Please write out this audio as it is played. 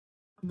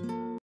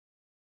The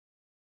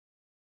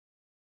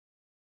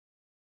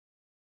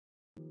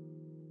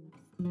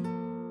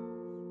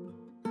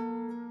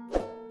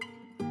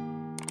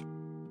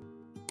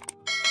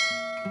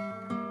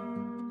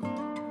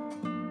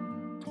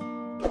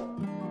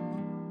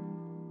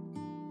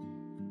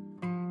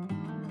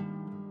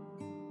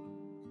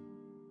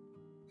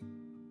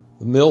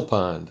mill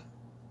pond.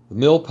 The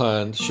mill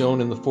pond, shown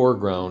in the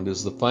foreground,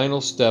 is the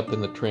final step in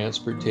the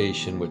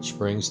transportation which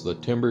brings the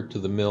timber to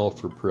the mill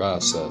for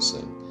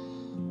processing.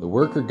 The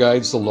worker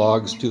guides the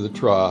logs to the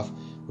trough,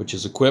 which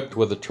is equipped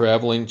with a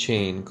traveling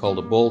chain called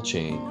a bull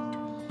chain.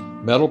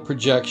 Metal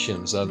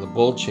projections on the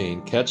bull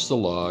chain catch the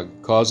log,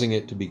 causing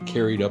it to be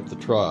carried up the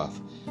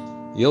trough.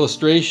 The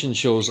illustration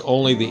shows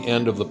only the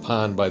end of the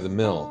pond by the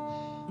mill.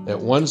 At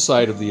one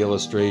side of the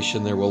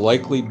illustration there will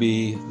likely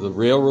be the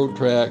railroad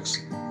tracks,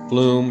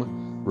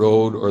 flume,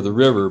 road, or the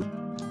river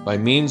by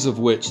means of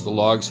which the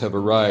logs have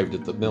arrived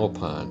at the mill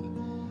pond.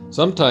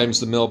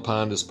 Sometimes the mill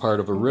pond is part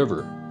of a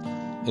river.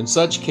 In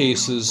such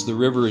cases, the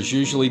river is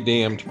usually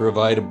dammed to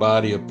provide a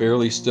body of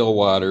fairly still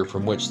water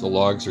from which the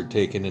logs are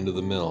taken into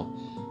the mill.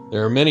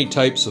 There are many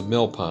types of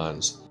mill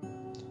ponds.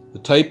 The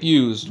type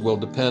used will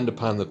depend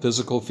upon the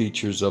physical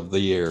features of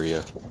the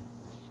area.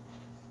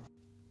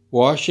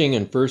 Washing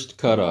and first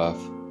cutoff.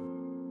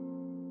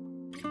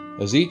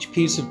 As each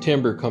piece of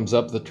timber comes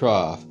up the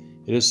trough,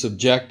 it is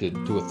subjected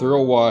to a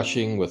thorough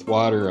washing with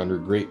water under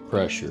great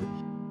pressure.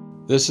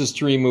 This is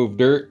to remove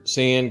dirt,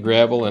 sand,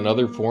 gravel, and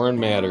other foreign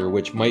matter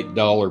which might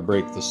dull or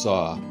break the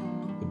saw.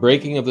 The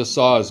breaking of the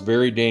saw is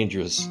very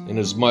dangerous,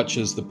 inasmuch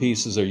as the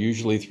pieces are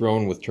usually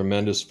thrown with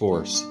tremendous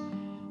force.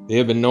 They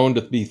have been known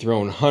to be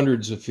thrown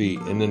hundreds of feet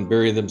and then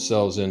bury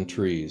themselves in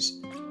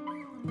trees.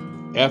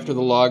 After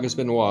the log has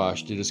been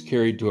washed, it is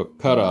carried to a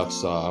cutoff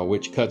saw,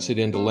 which cuts it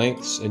into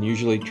lengths and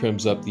usually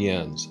trims up the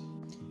ends.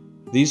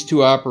 These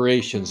two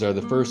operations are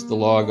the first the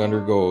log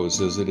undergoes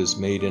as it is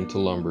made into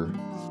lumber.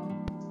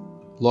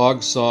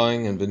 Log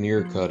sawing and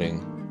veneer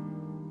cutting.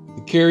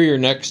 The carrier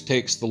next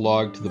takes the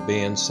log to the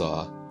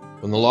bandsaw.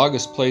 When the log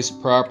is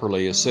placed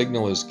properly, a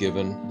signal is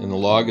given and the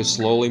log is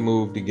slowly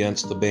moved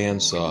against the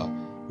bandsaw,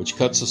 which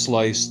cuts a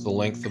slice the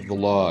length of the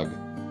log.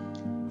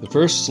 The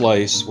first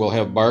slice will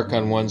have bark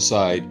on one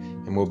side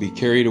and will be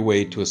carried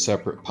away to a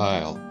separate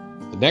pile.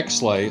 The next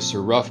slice,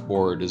 or rough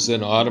board, is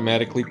then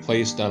automatically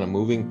placed on a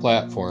moving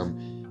platform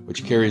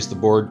which carries the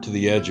board to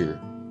the edger,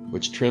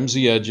 which trims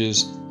the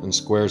edges and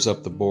squares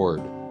up the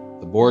board.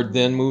 The board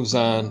then moves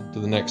on to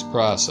the next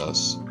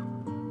process.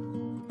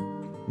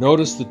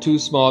 Notice the two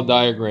small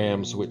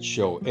diagrams which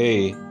show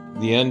A,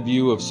 the end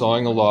view of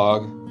sawing a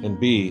log, and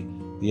B,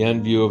 the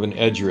end view of an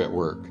edger at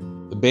work.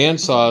 The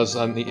bandsaws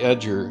on the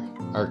edger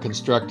are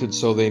constructed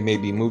so they may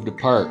be moved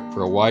apart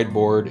for a wide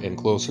board and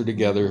closer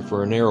together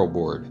for a narrow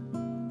board.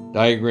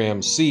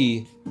 Diagram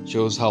C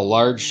shows how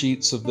large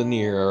sheets of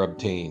veneer are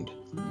obtained.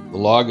 The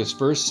log is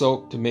first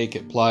soaked to make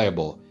it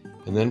pliable,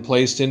 and then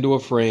placed into a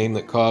frame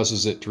that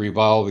causes it to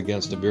revolve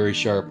against a very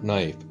sharp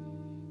knife.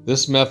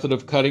 This method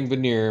of cutting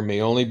veneer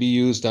may only be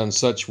used on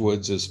such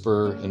woods as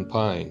fir and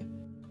pine.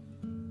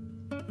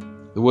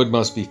 The wood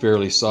must be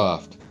fairly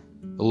soft.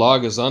 The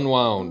log is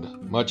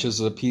unwound, much as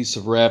a piece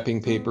of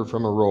wrapping paper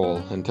from a roll,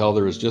 until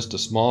there is just a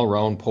small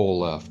round pole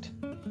left.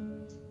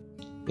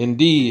 In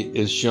D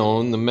is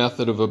shown the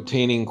method of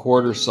obtaining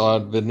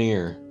quarter-sawed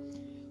veneer.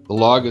 The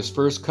log is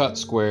first cut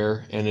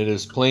square, and it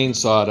is plane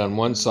sawed on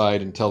one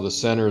side until the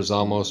center is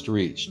almost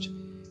reached.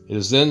 It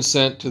is then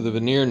sent to the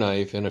veneer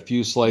knife and a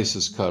few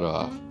slices cut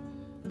off.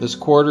 This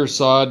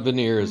quarter-sawed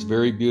veneer is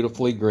very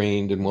beautifully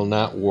grained and will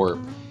not warp,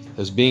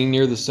 as being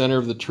near the center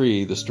of the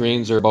tree, the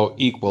strains are about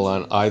equal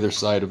on either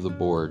side of the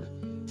board.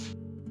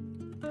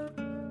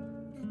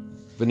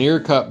 Veneer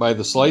cut by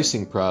the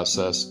slicing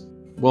process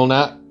will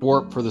not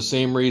warp for the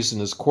same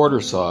reason as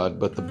quarter-sawed,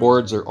 but the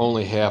boards are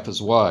only half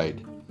as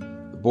wide.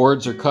 The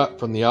boards are cut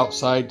from the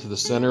outside to the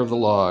center of the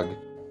log.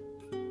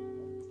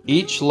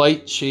 Each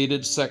light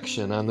shaded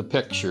section on the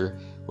picture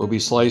will be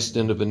sliced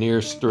into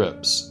veneer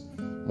strips.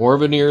 More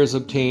veneer is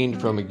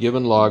obtained from a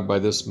given log by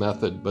this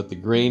method, but the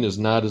grain is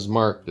not as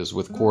marked as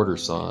with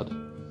quarter-sawed.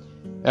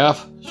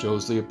 F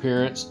shows the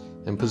appearance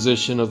and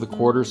position of the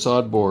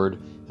quarter-sawed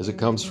board as it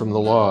comes from the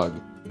log.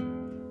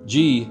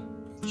 G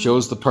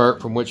shows the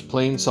part from which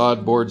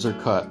plane-sawed boards are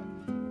cut.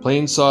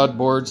 Plane-sawed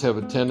boards have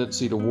a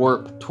tendency to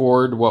warp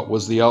toward what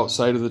was the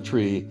outside of the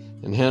tree,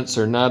 and hence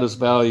are not as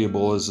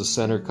valuable as the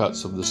center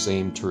cuts of the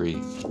same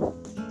tree.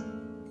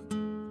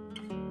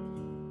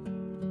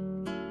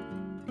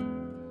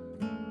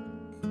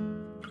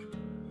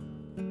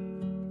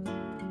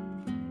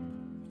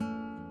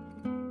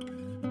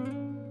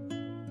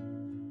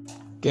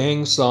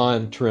 Gang saw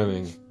and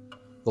trimming.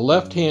 The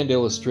left-hand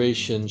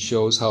illustration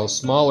shows how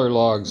smaller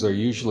logs are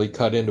usually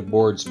cut into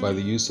boards by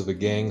the use of a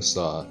gang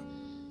saw.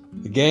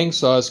 The gang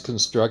saw is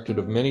constructed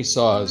of many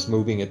saws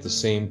moving at the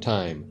same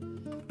time.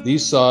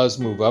 These saws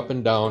move up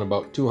and down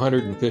about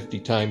 250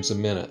 times a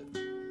minute.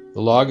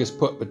 The log is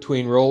put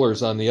between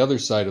rollers on the other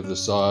side of the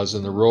saws,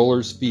 and the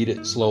rollers feed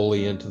it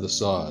slowly into the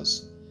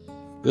saws.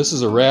 This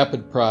is a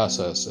rapid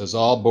process as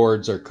all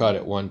boards are cut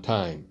at one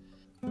time.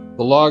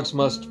 The logs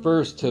must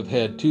first have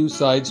had two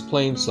sides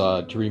plane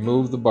sawed to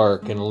remove the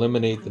bark and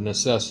eliminate the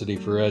necessity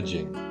for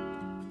edging.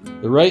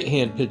 The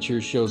right-hand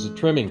picture shows a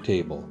trimming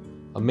table.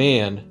 A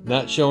man,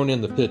 not shown in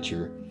the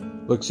picture,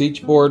 looks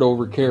each board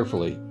over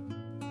carefully.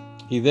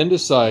 He then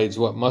decides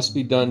what must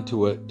be done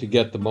to it to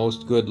get the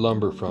most good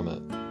lumber from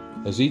it.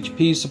 As each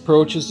piece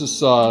approaches the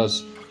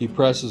saws, he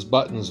presses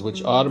buttons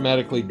which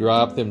automatically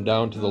drop them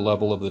down to the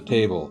level of the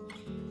table.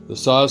 The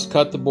saws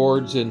cut the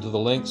boards into the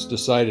lengths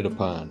decided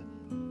upon.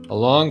 A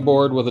long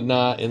board with a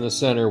knot in the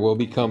center will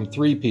become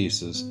 3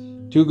 pieces,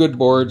 2 good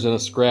boards and a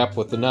scrap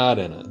with the knot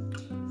in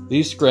it.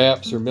 These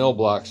scraps or mill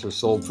blocks are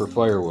sold for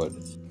firewood.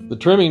 The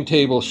trimming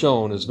table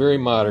shown is very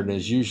modern and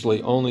is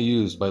usually only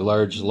used by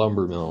large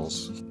lumber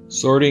mills.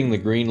 Sorting the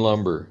green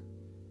lumber.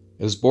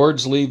 As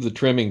boards leave the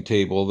trimming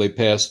table, they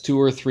pass 2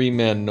 or 3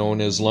 men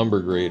known as lumber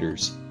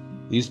graders.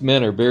 These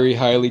men are very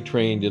highly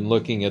trained in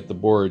looking at the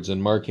boards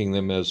and marking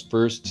them as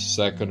 1st,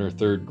 2nd, or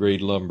 3rd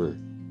grade lumber.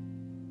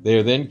 They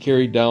are then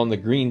carried down the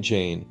green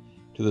chain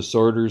to the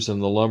sorters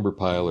and the lumber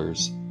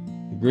pilers.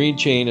 The green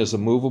chain is a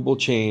movable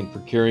chain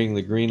for carrying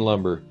the green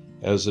lumber,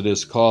 as it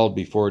is called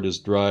before it is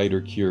dried or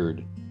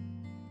cured.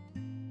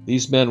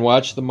 These men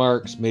watch the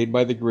marks made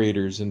by the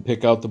graders and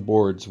pick out the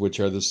boards which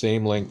are the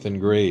same length and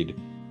grade.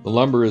 The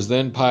lumber is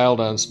then piled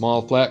on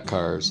small flat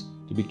cars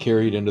to be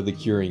carried into the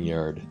curing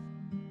yard.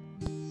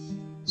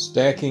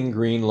 Stacking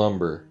green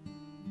lumber.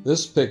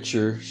 This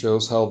picture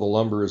shows how the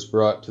lumber is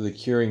brought to the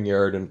curing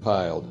yard and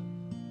piled.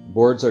 The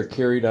boards are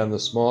carried on the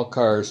small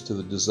cars to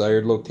the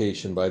desired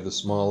location by the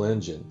small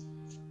engine.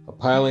 A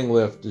piling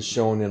lift is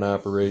shown in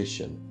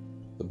operation.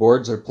 The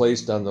boards are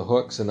placed on the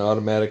hooks and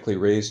automatically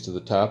raised to the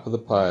top of the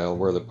pile,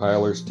 where the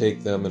pilers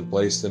take them and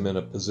place them in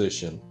a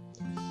position.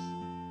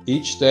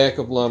 Each stack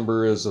of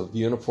lumber is of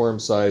uniform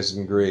size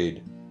and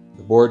grade.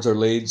 The boards are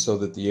laid so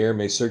that the air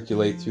may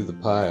circulate through the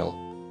pile.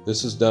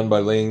 This is done by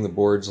laying the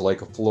boards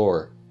like a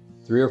floor.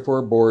 3 or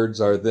 4 boards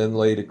are then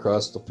laid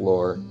across the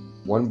floor,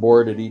 1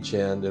 board at each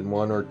end and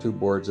 1 or 2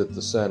 boards at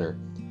the center.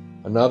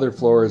 Another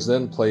floor is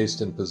then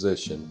placed in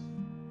position.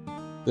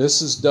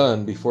 This is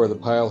done before the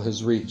pile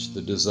has reached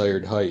the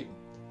desired height.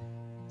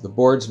 The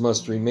boards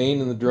must remain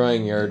in the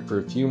drying yard for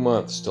a few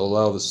months to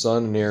allow the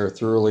sun and air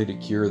thoroughly to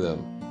cure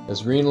them.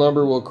 As green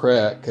lumber will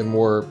crack and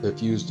warp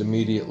if used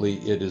immediately,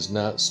 it is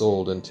not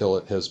sold until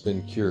it has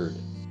been cured.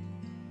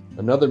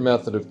 Another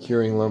method of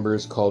curing lumber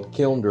is called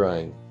kiln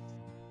drying.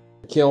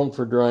 A kiln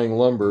for drying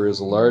lumber is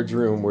a large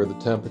room where the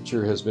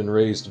temperature has been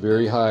raised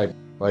very high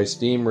by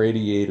steam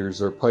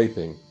radiators or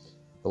piping.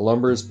 The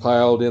lumber is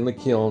piled in the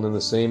kiln in the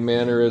same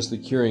manner as the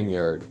curing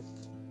yard,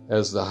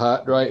 as the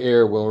hot, dry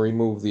air will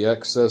remove the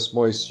excess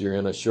moisture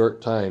in a short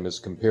time as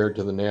compared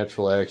to the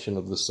natural action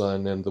of the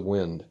sun and the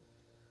wind.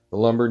 The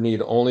lumber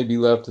need only be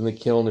left in the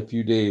kiln a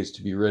few days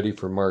to be ready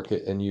for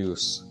market and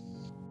use.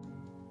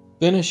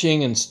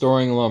 Finishing and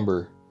storing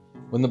lumber.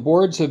 When the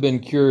boards have been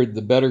cured,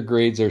 the better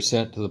grades are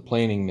sent to the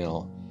planing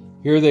mill.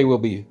 Here they will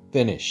be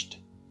finished.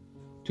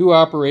 2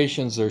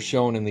 operations are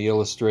shown in the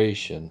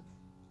illustration.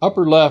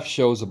 Upper left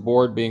shows a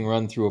board being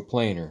run through a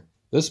planer.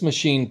 This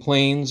machine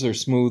planes or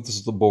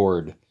smooths the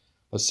board.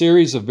 A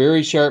series of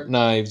very sharp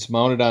knives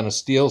mounted on a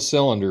steel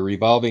cylinder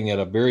revolving at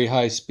a very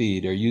high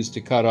speed are used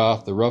to cut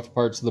off the rough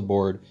parts of the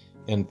board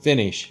and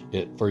finish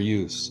it for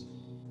use.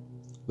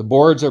 The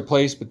boards are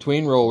placed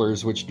between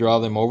rollers which draw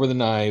them over the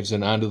knives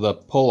and onto the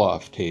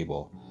pull-off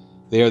table.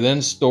 They are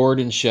then stored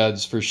in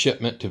sheds for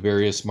shipment to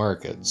various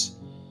markets.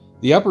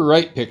 The upper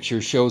right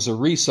picture shows a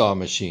resaw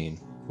machine,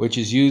 which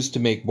is used to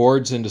make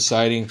boards into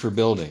siding for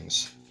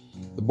buildings.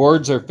 The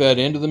boards are fed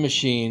into the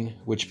machine,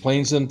 which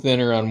planes them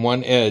thinner on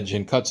one edge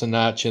and cuts a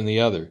notch in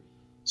the other.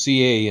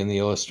 See A in the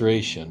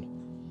illustration.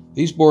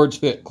 These boards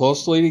fit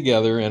closely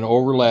together and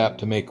overlap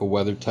to make a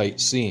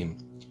weather-tight seam.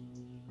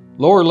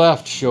 Lower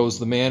left shows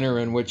the manner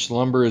in which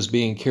lumber is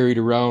being carried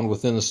around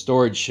within the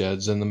storage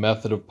sheds and the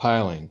method of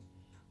piling.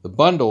 The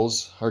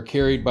bundles are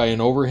carried by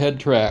an overhead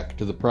track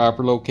to the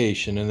proper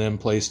location and then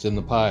placed in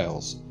the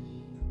piles.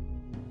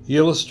 The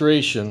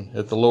illustration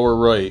at the lower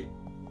right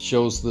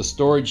shows the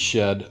storage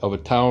shed of a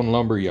town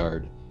lumber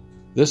yard.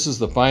 This is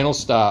the final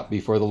stop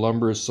before the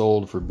lumber is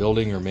sold for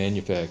building or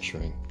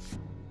manufacturing.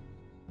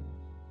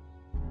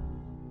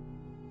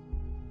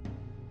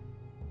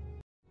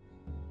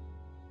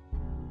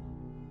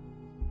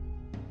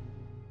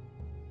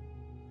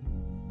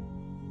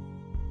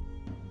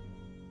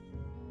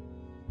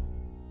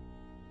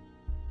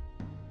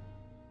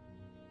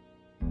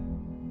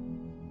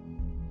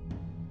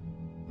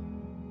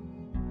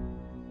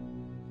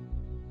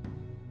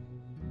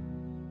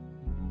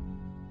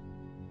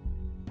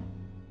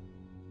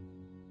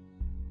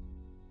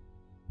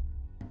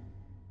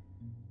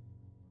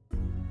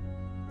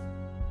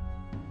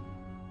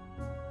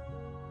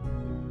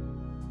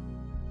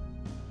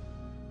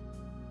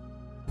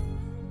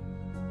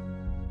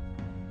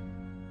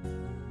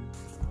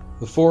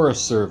 The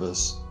Forest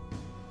Service.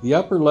 The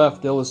upper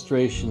left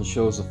illustration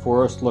shows a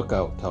forest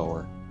lookout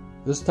tower.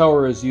 This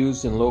tower is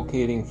used in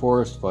locating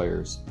forest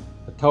fires.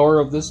 A tower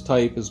of this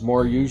type is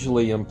more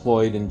usually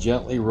employed in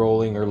gently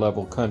rolling or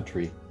level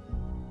country.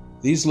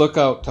 These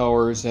lookout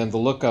towers and the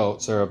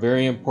lookouts are a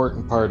very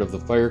important part of the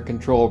fire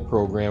control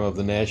program of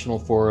the national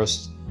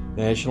forests,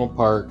 national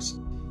parks,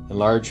 and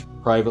large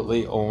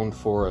privately owned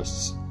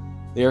forests.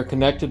 They are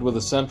connected with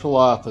a central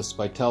office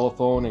by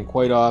telephone and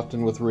quite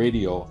often with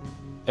radio.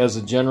 As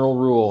a general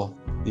rule,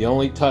 the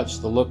only touch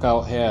the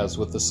lookout has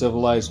with the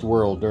civilized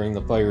world during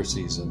the fire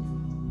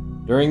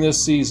season. During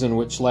this season,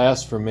 which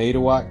lasts from May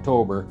to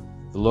October,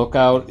 the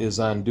lookout is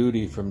on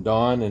duty from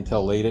dawn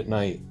until late at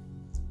night.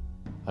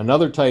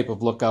 Another type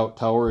of lookout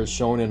tower is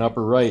shown in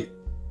upper right.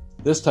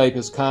 This type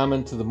is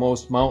common to the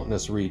most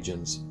mountainous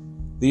regions.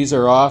 These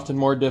are often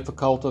more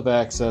difficult of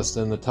access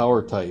than the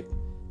tower type.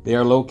 They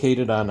are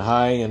located on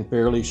high and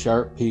fairly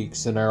sharp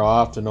peaks and are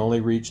often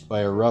only reached by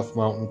a rough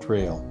mountain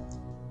trail.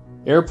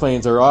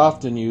 Airplanes are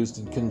often used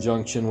in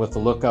conjunction with the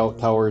lookout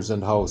towers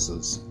and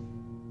houses.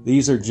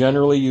 These are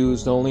generally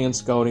used only in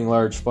scouting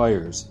large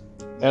fires.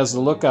 As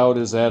the lookout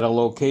is at a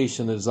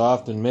location that is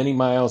often many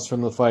miles from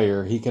the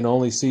fire, he can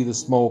only see the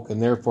smoke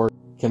and therefore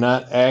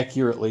cannot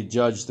accurately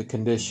judge the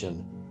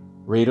condition,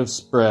 rate of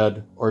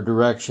spread, or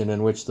direction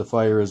in which the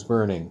fire is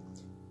burning.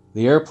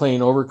 The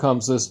airplane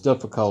overcomes this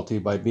difficulty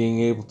by being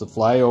able to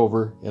fly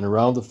over and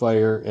around the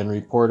fire and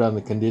report on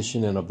the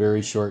condition in a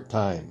very short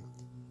time.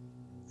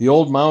 The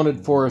old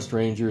mounted forest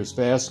ranger is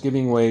fast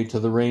giving way to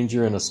the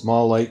ranger in a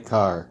small light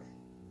car.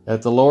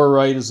 At the lower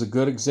right is a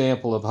good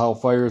example of how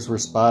fires were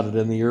spotted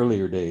in the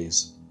earlier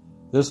days.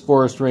 This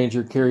forest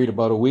ranger carried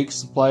about a week's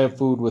supply of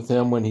food with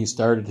him when he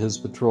started his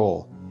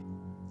patrol.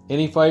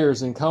 Any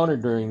fires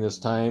encountered during this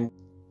time,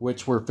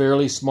 which were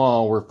fairly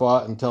small, were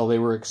fought until they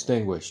were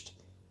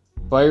extinguished.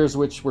 Fires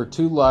which were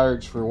too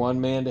large for one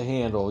man to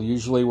handle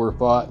usually were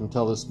fought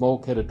until the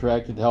smoke had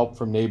attracted help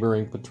from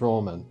neighboring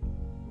patrolmen.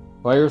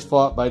 Fires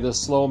fought by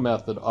this slow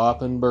method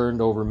often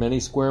burned over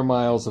many square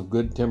miles of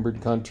good timbered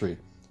country.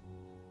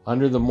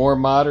 Under the more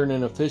modern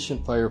and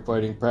efficient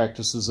firefighting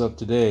practices of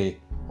today,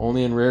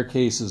 only in rare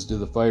cases do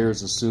the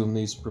fires assume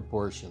these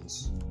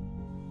proportions.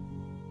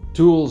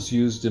 Tools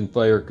used in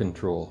fire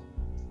control.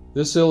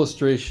 This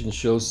illustration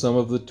shows some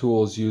of the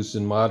tools used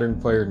in modern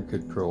fire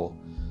control.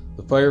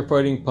 The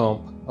firefighting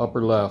pump,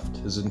 upper left,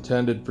 is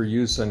intended for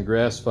use on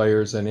grass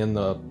fires and in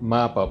the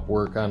mop-up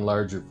work on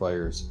larger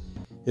fires.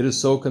 It is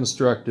so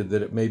constructed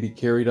that it may be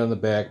carried on the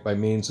back by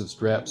means of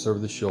straps over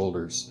the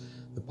shoulders.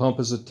 The pump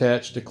is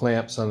attached to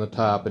clamps on the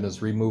top and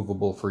is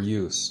removable for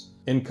use.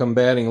 In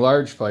combating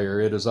large fire,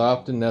 it is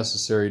often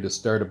necessary to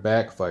start a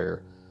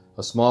backfire,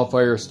 a small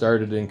fire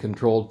started and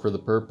controlled for the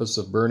purpose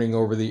of burning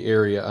over the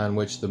area on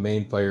which the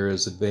main fire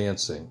is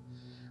advancing.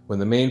 When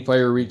the main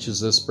fire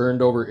reaches this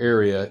burned over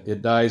area,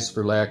 it dies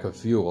for lack of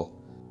fuel.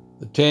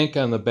 The tank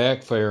on the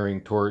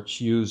backfiring torch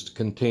used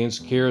contains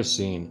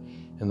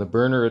kerosene, and the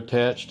burner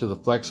attached to the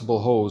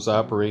flexible hose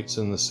operates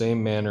in the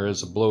same manner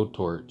as a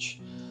blowtorch.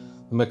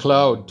 The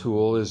McLeod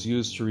tool is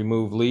used to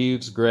remove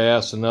leaves,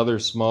 grass, and other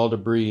small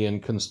debris in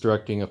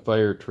constructing a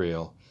fire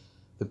trail.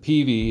 The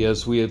peavey,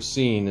 as we have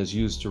seen, is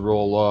used to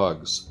roll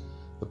logs.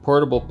 The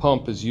portable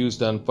pump is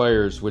used on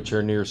fires which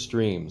are near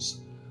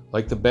streams.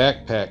 Like the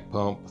backpack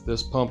pump,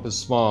 this pump is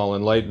small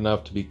and light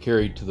enough to be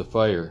carried to the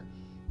fire.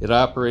 It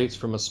operates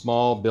from a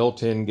small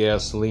built-in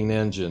gasoline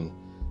engine.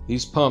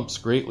 These pumps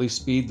greatly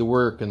speed the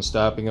work in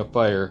stopping a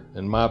fire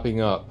and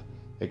mopping up,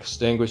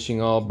 extinguishing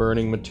all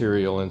burning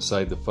material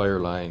inside the fire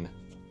line.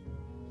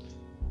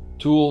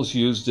 Tools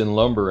used in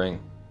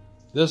lumbering.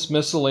 This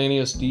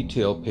miscellaneous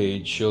detail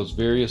page shows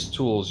various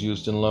tools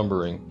used in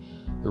lumbering.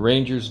 The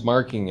ranger's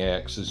marking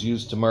axe is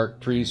used to mark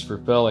trees for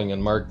felling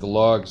and mark the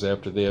logs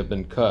after they have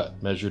been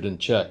cut, measured, and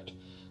checked.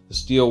 The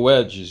steel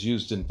wedge is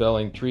used in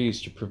felling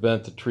trees to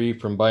prevent the tree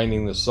from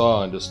binding the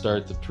saw and to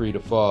start the tree to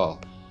fall.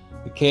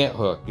 The cant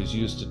hook is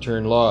used to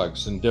turn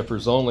logs and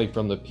differs only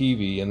from the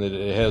peavey in that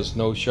it has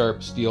no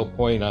sharp steel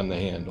point on the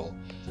handle.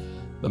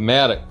 The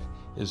mattock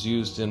is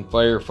used in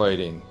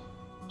firefighting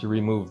to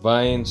remove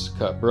vines,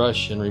 cut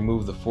brush, and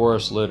remove the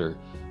forest litter,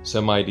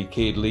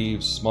 semi-decayed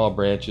leaves, small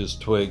branches,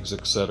 twigs,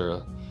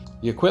 etc.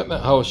 The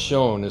equipment house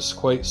shown is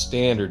quite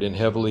standard in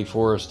heavily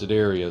forested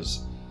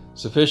areas.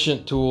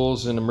 Sufficient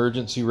tools and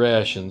emergency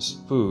rations,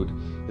 food,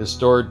 is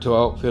stored to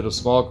outfit a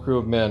small crew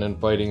of men in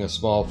fighting a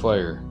small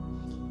fire.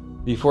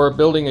 Before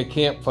building a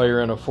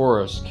campfire in a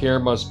forest, care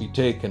must be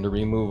taken to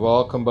remove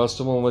all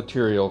combustible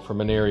material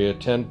from an area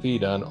 10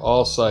 feet on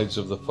all sides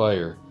of the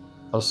fire.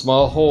 A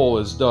small hole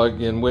is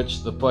dug in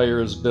which the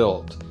fire is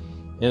built.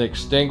 In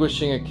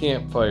extinguishing a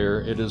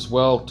campfire, it is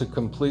well to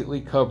completely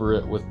cover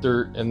it with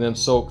dirt and then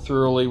soak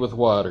thoroughly with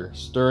water,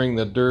 stirring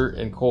the dirt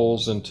and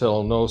coals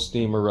until no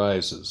steam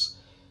arises.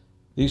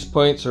 These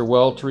points are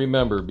well to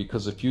remember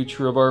because the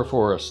future of our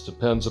forests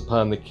depends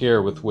upon the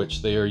care with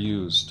which they are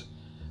used.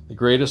 The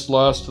greatest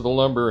loss to the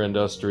lumber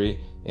industry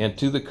and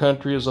to the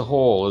country as a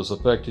whole is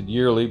affected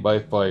yearly by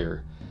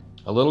fire.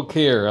 A little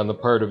care on the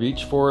part of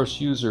each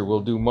forest user will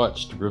do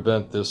much to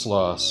prevent this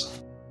loss.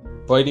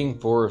 Fighting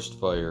forest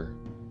fire.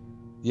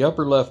 The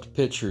upper left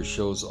picture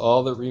shows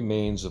all that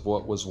remains of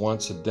what was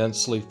once a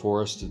densely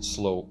forested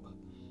slope.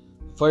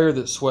 The fire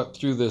that swept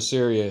through this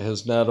area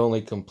has not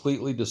only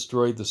completely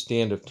destroyed the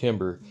stand of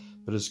timber,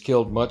 but has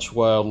killed much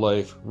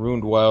wildlife,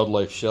 ruined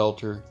wildlife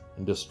shelter,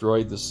 and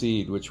destroyed the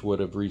seed which would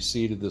have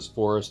reseeded this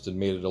forest and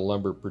made it a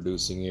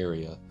lumber-producing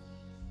area.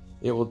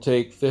 It will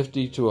take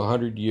 50 to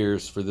 100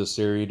 years for this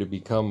area to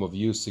become of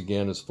use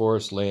again as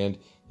forest land,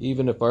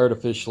 even if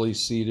artificially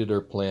seeded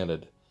or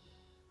planted.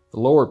 The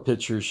lower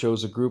picture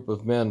shows a group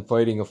of men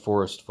fighting a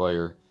forest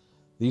fire.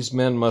 These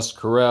men must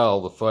corral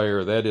the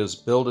fire, that is,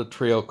 build a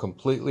trail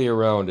completely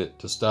around it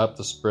to stop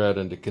the spread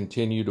and to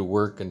continue to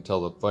work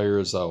until the fire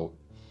is out.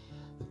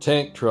 The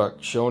tank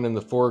truck shown in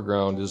the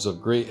foreground is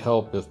of great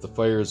help if the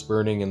fire is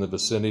burning in the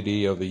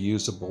vicinity of a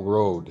usable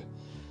road.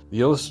 The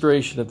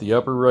illustration at the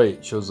upper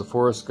right shows a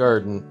forest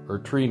garden or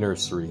tree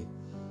nursery.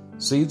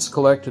 Seeds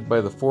collected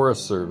by the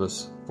Forest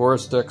Service,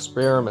 forest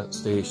experiment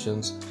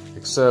stations,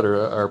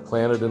 etc. are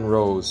planted in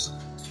rows.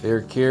 They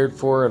are cared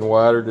for and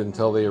watered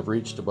until they have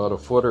reached about a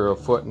foot or a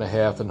foot and a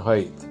half in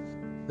height.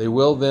 They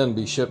will then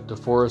be shipped to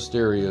forest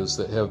areas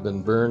that have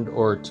been burned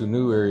or to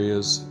new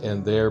areas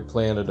and there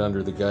planted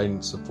under the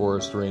guidance of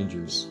forest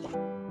rangers.